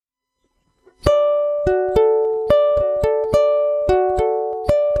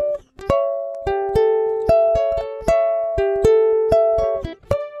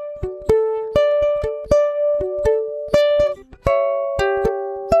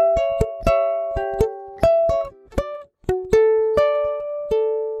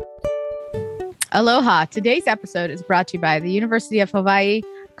Aloha. Today's episode is brought to you by the University of Hawaii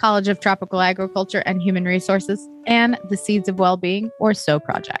College of Tropical Agriculture and Human Resources and the Seeds of Wellbeing, or SOW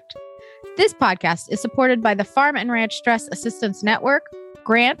project. This podcast is supported by the Farm and Ranch Stress Assistance Network,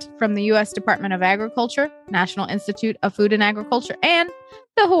 grant from the U.S. Department of Agriculture, National Institute of Food and Agriculture, and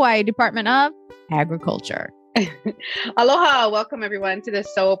the Hawaii Department of Agriculture. Aloha. Welcome everyone to the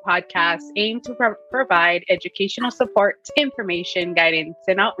SOW podcast, aimed to provide educational support, information, guidance,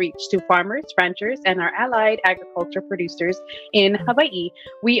 and outreach to farmers, ranchers, and our allied agriculture producers in Hawaii.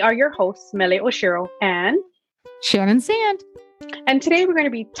 We are your hosts, Mele Oshiro and Shannon Sand. And today we're going to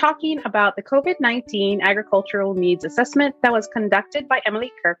be talking about the COVID-19 Agricultural Needs Assessment that was conducted by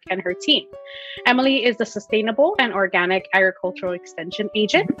Emily Kirk and her team. Emily is the Sustainable and Organic Agricultural Extension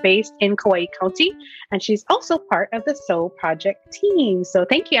Agent based in Kauai County, and she's also part of the SOW project team. So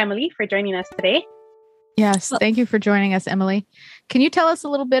thank you, Emily, for joining us today. Yes, thank you for joining us, Emily. Can you tell us a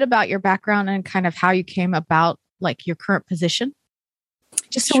little bit about your background and kind of how you came about like your current position?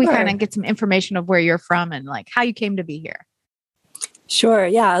 Just so we kind of get some information of where you're from and like how you came to be here. Sure.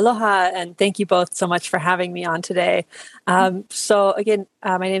 Yeah. Aloha. And thank you both so much for having me on today. So again,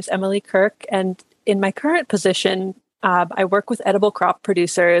 my name is Emily Kirk. And in my current position, I work with edible crop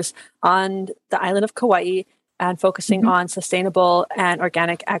producers on the island of Kauai and focusing on sustainable and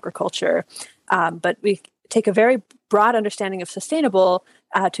organic agriculture. But we take a very broad understanding of sustainable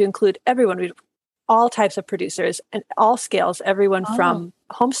to include everyone, all types of producers and all scales, everyone from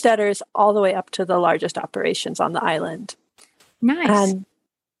homesteaders all the way up to the largest operations on the island. Nice. And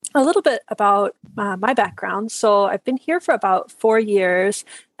a little bit about my background. So I've been here for about 4 years.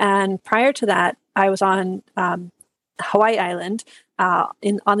 And prior to that, I was on Hawaii Island on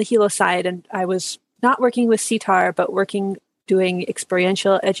the Hilo side. And I was not working with CTAR, but doing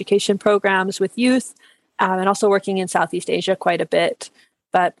experiential education programs with youth and also working in Southeast Asia quite a bit.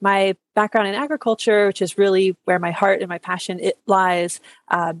 But my background in agriculture, which is really where my heart and my passion lies,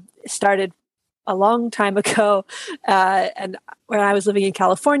 started a long time ago. And when I was living in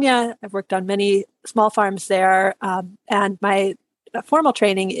California, I've worked on many small farms there. And my formal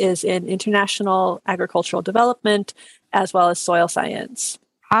training is in international agricultural development as well as soil science.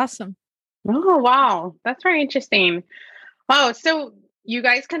 Awesome. Oh, wow. That's very interesting. Wow. So you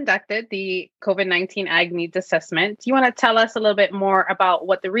guys conducted the COVID-19 Ag Needs Assessment. Do you want to tell us a little bit more about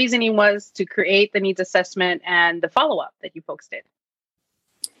what the reasoning was to create the needs assessment and the follow-up that you folks did?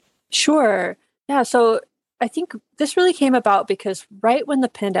 Sure. Yeah, so I think this really came about because right when the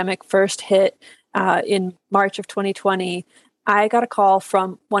pandemic first hit in March of 2020, I got a call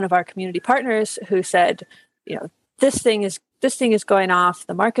from one of our community partners who said, this thing is going off.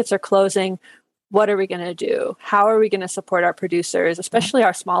 The markets are closing. What are we going to do? How are we going to support our producers, especially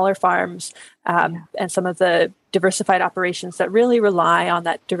our smaller farms and some of the diversified operations that really rely on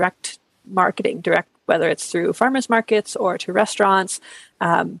that direct marketing, whether it's through farmers markets or to restaurants.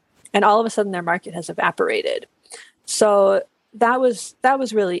 And all of a sudden their market has evaporated. So that was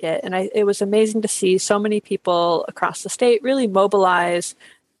really it. And it was amazing to see so many people across the state really mobilize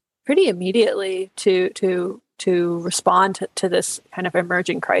pretty immediately to respond to this kind of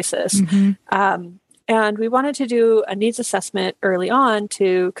emerging crisis. And we wanted to do a needs assessment early on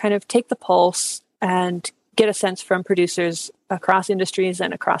to kind of take the pulse and get a sense from producers across industries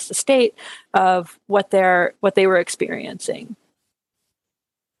and across the state of what they were experiencing.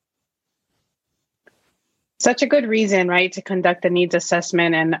 Such a good reason, right, to conduct a needs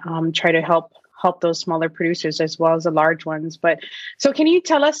assessment and try to help those smaller producers as well as the large ones. But so can you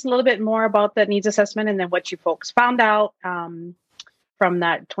tell us a little bit more about that needs assessment and then what you folks found out from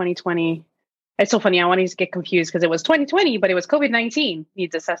that 2020? It's so funny. I want to get confused because it was 2020, but it was COVID-19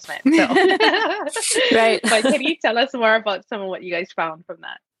 needs assessment. So. Right. But can you tell us more about some of what you guys found from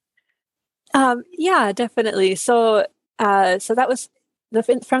that? Yeah, definitely. So that was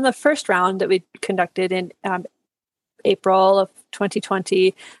from the first round that we conducted in April of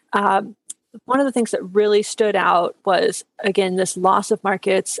 2020, one of the things that really stood out was, again, this loss of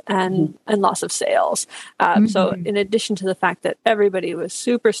markets and loss of sales. So in addition to the fact that everybody was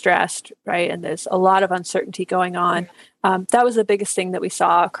super stressed, right, and there's a lot of uncertainty going on, that was the biggest thing that we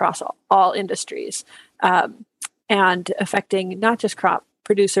saw across all industries and affecting not just crop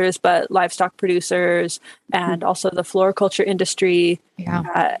producers, but livestock producers and also the floriculture industry.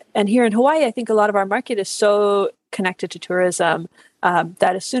 And here in Hawaii, I think a lot of our market is so connected to tourism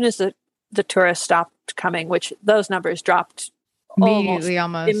that as soon as the tourists stopped coming, which those numbers dropped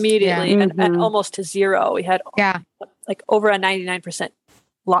immediately and almost to zero. We had like over a 99%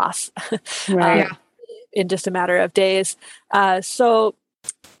 loss in just a matter of days. So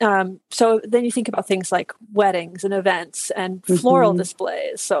So then you think about things like weddings and events and floral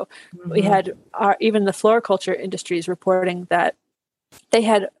displays. So we had even the floriculture industries reporting that they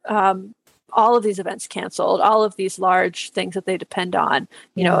had all of these events canceled, all of these large things that they depend on,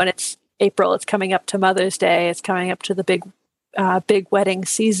 you know, and it's April, it's coming up to Mother's Day, it's coming up to the big wedding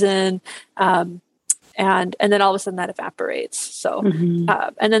season. And then all of a sudden that evaporates. So,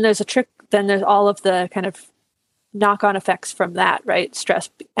 and then there's all of the kind of knock-on effects from that, right? Stress.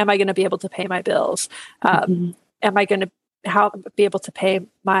 Am I going to be able to pay my bills? Am I going to be able to pay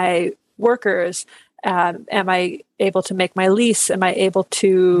my workers? Am I able to make my lease? Am I able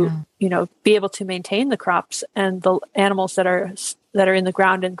to, be able to maintain the crops and the animals that are in the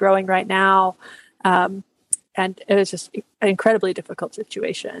ground and growing right now? And it was just an incredibly difficult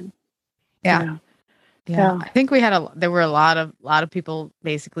situation. Yeah. I think there were a lot of people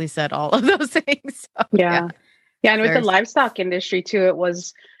basically said all of those things. So, and with the livestock industry too, it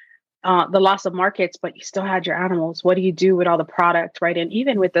was the loss of markets, but you still had your animals. What do you do with all the product, right? And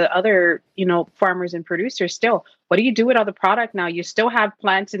even with the other, farmers and producers still, what do you do with all the product now? You still have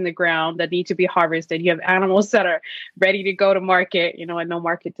plants in the ground that need to be harvested. You have animals that are ready to go to market, and no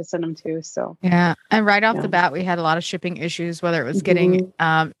market to send them to. So, yeah. And right off the bat, we had a lot of shipping issues, whether it was getting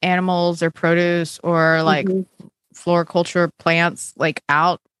animals or produce or like floriculture plants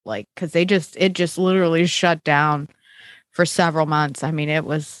out, because it just literally shut down for several months. I mean, it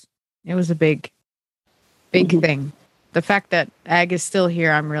was a big thing. The fact that ag is still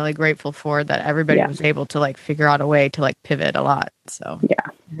here, I'm really grateful for that. Everybody was able to figure out a way to pivot a lot. So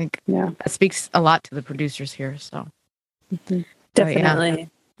I think that speaks a lot to the producers here. So definitely.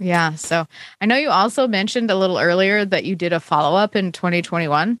 Yeah. So I know you also mentioned a little earlier that you did a follow-up in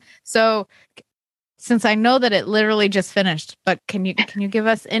 2021. So since I know that it literally just finished, but can you give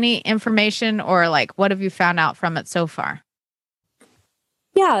us any information or what have you found out from it so far?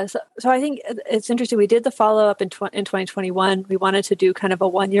 Yeah, so I think it's interesting. We did the follow-up in 2021. We wanted to do kind of a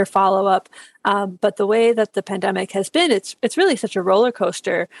one-year follow-up, but the way that the pandemic has been, it's really such a roller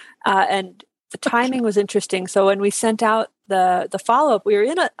coaster, and the timing was interesting. So when we sent out the follow-up, we were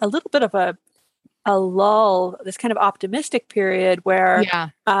in a little bit of a lull, this kind of optimistic period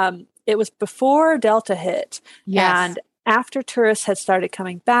where it was before Delta hit, and after tourists had started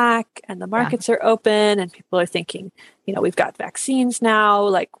coming back and the markets are open and people are thinking, we've got vaccines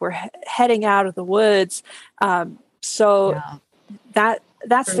now, we're heading out of the woods. So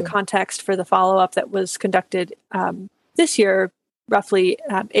that's the context for the follow-up that was conducted this year, roughly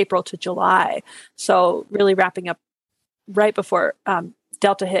April to July. So really wrapping up right before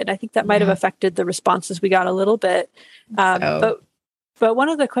Delta hit. And I think that might have affected the responses we got a little bit. But one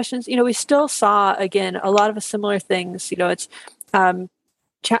of the questions, we still saw, again, a lot of similar things. It's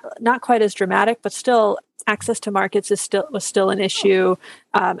not quite as dramatic, but still access to markets was still an issue.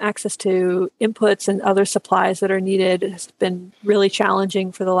 Access to inputs and other supplies that are needed has been really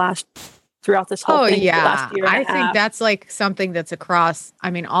challenging throughout this whole thing. Last year I think that's something that's across,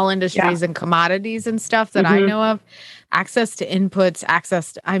 all industries and commodities and stuff that I know of. Access to inputs,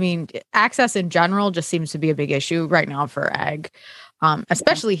 access in general just seems to be a big issue right now for ag.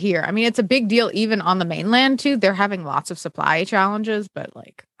 Especially here. It's a big deal even on the mainland too. They're having lots of supply challenges, but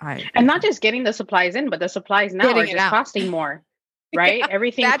and not just getting the supplies in, but the supplies now are just costing more, right?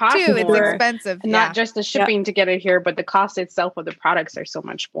 Everything costs too. more. It's expensive. Not just the shipping to get it here, but the cost itself of the products are so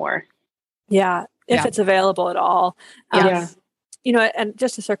much more. Yeah, if it's available at all. And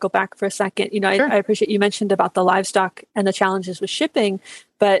just to circle back for a second, I appreciate you mentioned about the livestock and the challenges with shipping,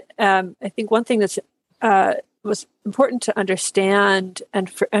 but I think one thing that's was important to understand, and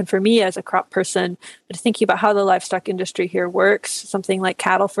for me as a crop person, but thinking about how the livestock industry here works, something like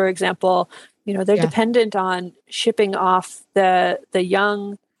cattle, for example, they're dependent on shipping off the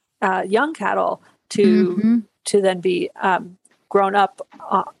young cattle to then be grown up,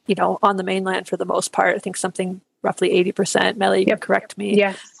 on the mainland for the most part. I think something roughly 80%. Melly, correct me.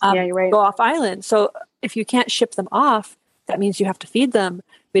 Yes, you're right. Go off island. So if you can't ship them off, that means you have to feed them.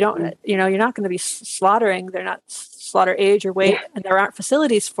 We don't, you're not going to be slaughtering. They're not slaughter age or weight, and there aren't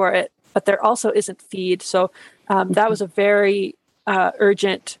facilities for it, but there also isn't feed. So that was a very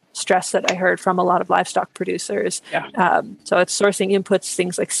urgent stress that I heard from a lot of livestock producers. So it's sourcing inputs,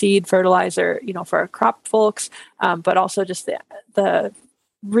 things like seed, fertilizer, for our crop folks, but also just the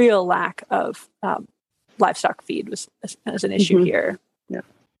real lack of livestock feed was an issue here.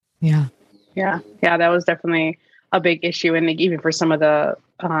 Yeah, that was definitely a big issue. And even for some of the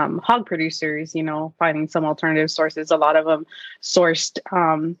hog producers, finding some alternative sources, a lot of them sourced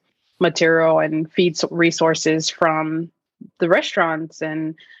material and feed resources from the restaurants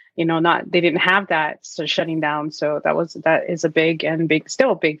and they didn't have that, so shutting down. So that is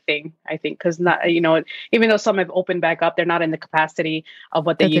still a big thing, I think, because not, even though some have opened back up, they're not in the capacity of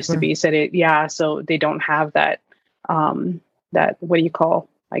what they used to be. So so they don't have that, that, what do you call,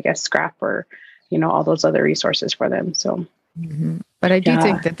 I guess, scrap or, all those other resources for them. So. Mm-hmm. But I do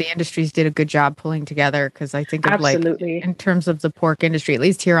think that the industries did a good job pulling together, because I think of Absolutely. in terms of the pork industry, at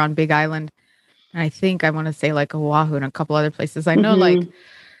least here on Big Island, and I think I want to say like Oahu and a couple other places. I know like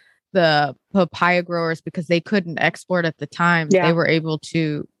the papaya growers, because they couldn't export at the time, they were able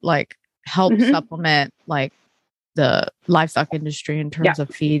to like help supplement like the livestock industry in terms of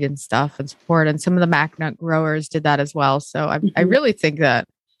feed and stuff and support. And some of the mac nut growers did that as well. So I really think that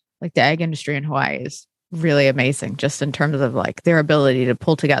like the egg industry in Hawaii is really amazing, just in terms of like their ability to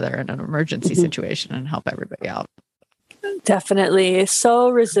pull together in an emergency situation and help everybody out. Definitely. So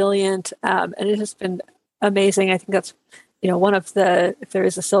resilient. And it has been amazing. I think that's, one of the, if there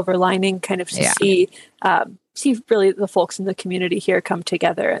is a silver lining, kind of to see really the folks in the community here come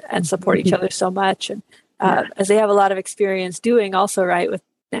together and support each other so much. And as they have a lot of experience doing also, right, with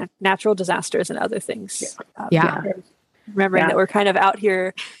natural disasters and other things. Remembering that we're kind of out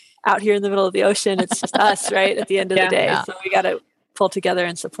here in the middle of the ocean. It's just us, right, at the end of the day. So we got to pull together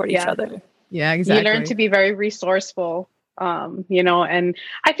and support each other. Yeah, exactly. You learn to be very resourceful, and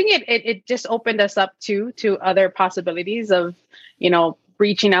I think it just opened us up to other possibilities of,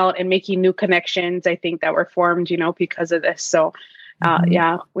 reaching out and making new connections, I think, that were formed, because of this. So,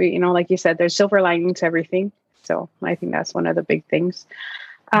 we, like you said, there's silver lining to everything. So I think that's one of the big things.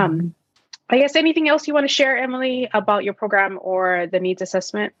 I guess anything else you want to share, Emily, about your program or the needs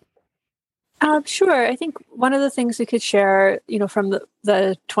assessment? Sure. I think one of the things we could share, from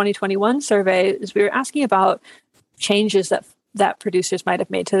the 2021 survey is we were asking about changes that producers might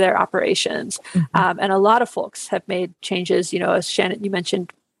have made to their operations. And a lot of folks have made changes, as Shannon, you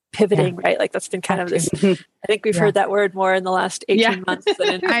mentioned, pivoting, right? Like that's been kind of this, I think we've heard that word more in the last 18 months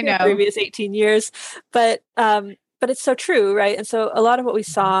than in the previous 18 years. But it's so true, right? And so a lot of what we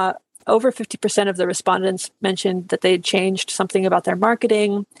saw, over 50% of the respondents mentioned that they had changed something about their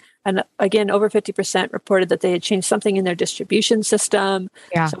marketing. And again, over 50% reported that they had changed something in their distribution system.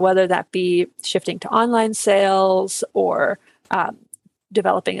 So whether that be shifting to online sales or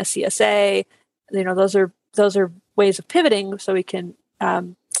developing a CSA, those are ways of pivoting, so we can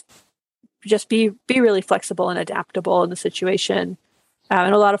just be really flexible and adaptable in the situation.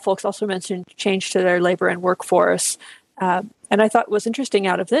 And a lot of folks also mentioned change to their labor and workforce. And I thought was interesting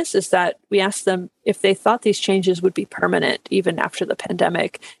out of this is that we asked them if they thought these changes would be permanent even after the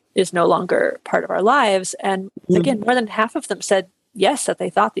pandemic is no longer part of our lives. And again, more than half of them said yes, that they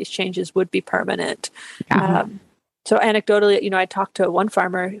thought these changes would be permanent. So anecdotally, I talked to one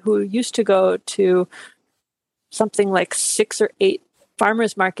farmer who used to go to something like 6 or 8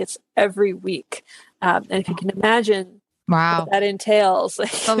 farmers markets every week. And if you can imagine what that entails,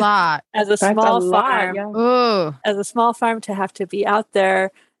 it's a lot. As a small farm, as a small farm to have to be out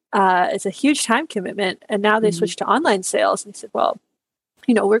there, it's a huge time commitment. And now they switched to online sales. And he said, well,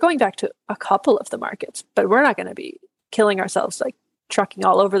 we're going back to a couple of the markets, but we're not going to be killing ourselves like trucking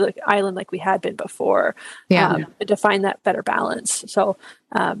all over the island like we had been before. To find that better balance. So,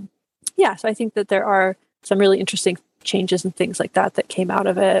 so I think that there are some really interesting changes and things like that came out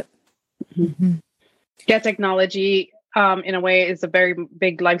of it. Yeah, technology in a way is a very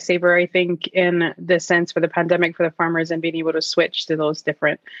big lifesaver, I think, in this sense for the pandemic, for the farmers, and being able to switch to those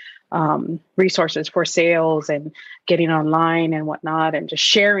different resources for sales and getting online and whatnot, and just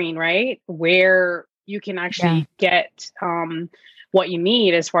sharing, right, where you can actually get what you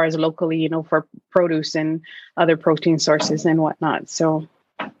need as far as locally, for produce and other protein sources and whatnot. So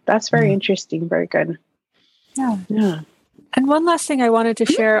that's very interesting. Very good. Yeah. And one last thing I wanted to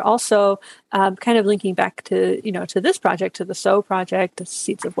share also, kind of linking back to, to this project, to the SOW project, the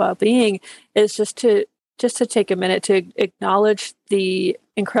Seeds of Wellbeing, is just to take a minute to acknowledge the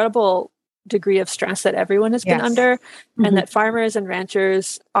incredible degree of stress that everyone has been under, and that farmers and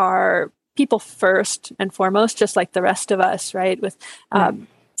ranchers are people first and foremost, just like the rest of us, right? With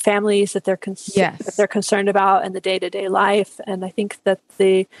families that they're that they're concerned about and the day-to-day life. And I think that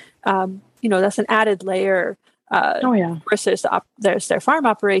that's an added layer. Of course, there's their farm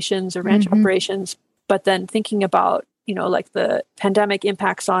operations or ranch operations, but then thinking about, like the pandemic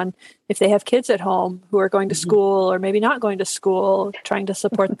impacts on if they have kids at home who are going to school or maybe not going to school, trying to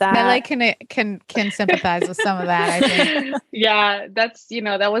support that. I can sympathize with some of that, I think. Yeah, that's,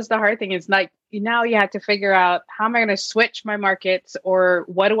 that was the hard thing. It's like now you have to figure out, how am I going to switch my markets, or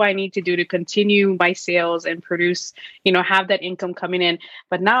what do I need to do to continue my sales and produce, have that income coming in.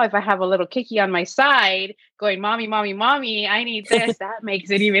 But now if I have a little Kiki on my side going, mommy, mommy, mommy, I need this, that makes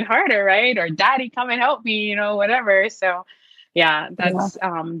it even harder, right? Or daddy, come and help me, whatever. So yeah, that's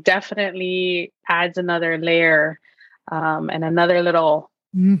definitely adds another layer and another little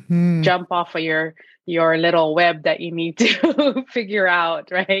jump off of your little web that you need to figure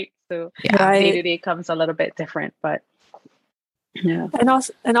out, right? So day to day comes a little bit different, but yeah.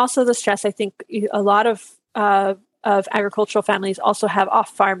 And also the stress. I think a lot of agricultural families also have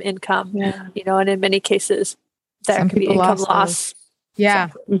off-farm income, and in many cases there can be income loss. Yeah.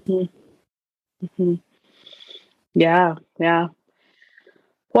 Yeah.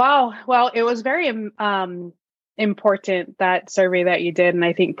 Wow. Well, it was very important, that survey that you did, and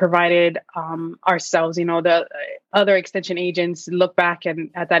I think provided ourselves, the other extension agents, look back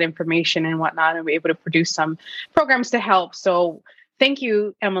at that information and whatnot, and be able to produce some programs to help. So thank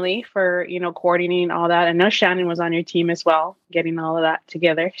you, Emily, for coordinating all that. I know Shannon was on your team as well, getting all of that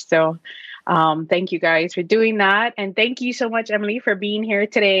together. So thank you guys for doing that, and thank you so much, Emily, for being here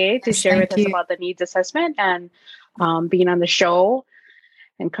today to share with us about the needs assessment and being on the show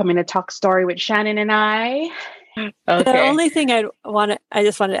and coming to talk story with Shannon and I. Okay. The only thing I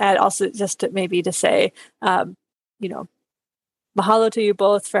just wanted to add also, just to say, mahalo to you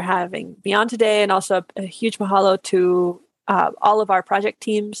both for having me on today, and also a huge mahalo to all of our project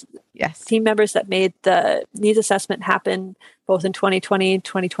teams, team members that made the needs assessment happen both in 2020 and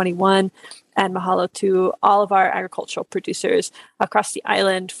 2021, and mahalo to all of our agricultural producers across the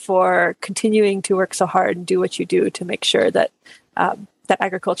island for continuing to work so hard and do what you do to make sure that that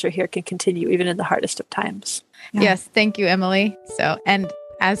agriculture here can continue even in the hardest of times. Yeah. Yes. Thank you, Emily. So, and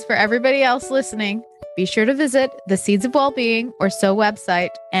as for everybody else listening, be sure to visit the Seeds of Wellbeing or SO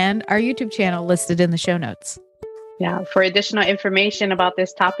website and our YouTube channel listed in the show notes. Yeah. For additional information about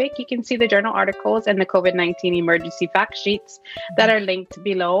this topic, you can see the journal articles and the COVID-19 emergency fact sheets that are linked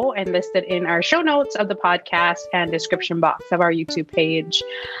below and listed in our show notes of the podcast and description box of our YouTube page.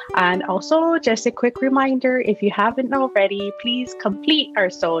 And also, just a quick reminder, if you haven't already, please complete our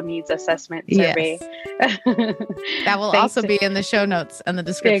SO needs assessment survey. Yes. That will also be in the show notes and the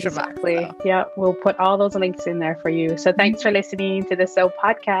description box. So. Yeah. We'll put all those links in there for you. So thanks for listening to the SO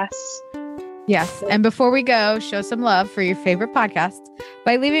podcast. Yes. And before we go, show some love for your favorite podcast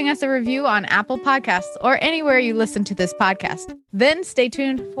by leaving us a review on Apple Podcasts or anywhere you listen to this podcast. Then stay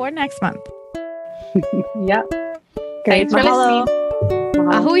tuned for next month. Yep. Thanks for listening.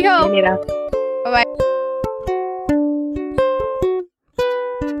 Ahui ho. Bye-bye.